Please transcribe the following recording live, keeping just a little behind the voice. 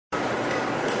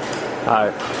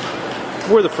Hi,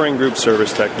 we're the Frain Group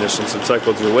service technicians that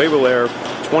cycled your label Aire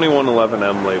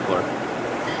 2111M labeler.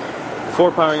 Before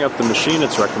powering up the machine,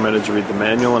 it's recommended you read the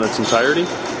manual in its entirety.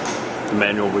 The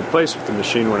manual will be placed with the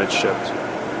machine when it's shipped.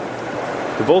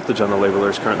 The voltage on the labeler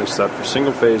is currently set for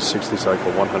single-phase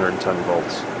 60-cycle 110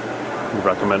 volts. We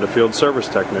recommend a field service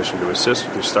technician to assist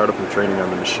with your startup and training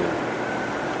on the machine.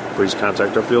 Please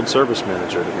contact our field service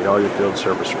manager to meet all your field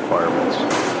service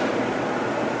requirements.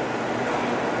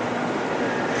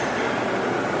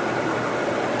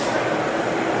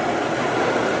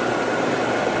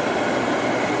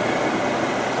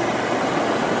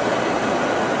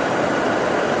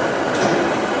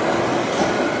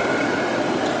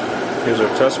 Here's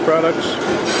our test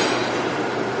products.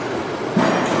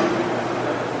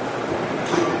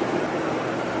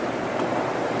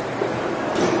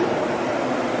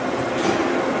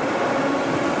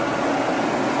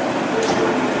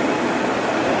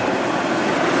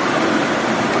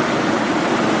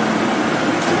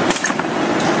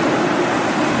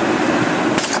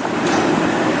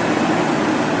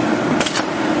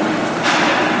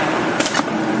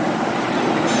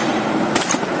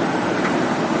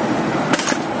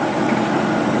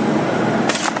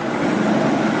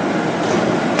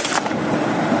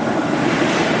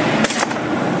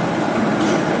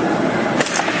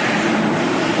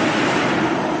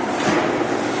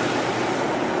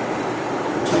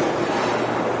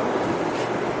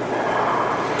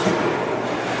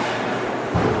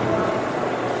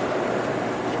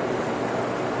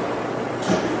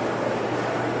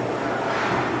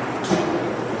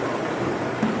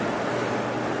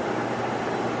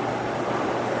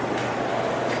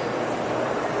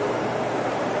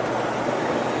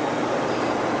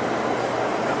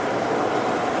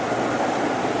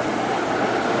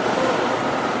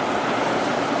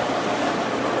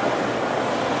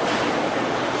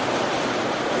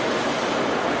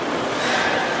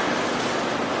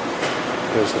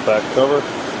 Here's the back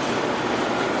cover.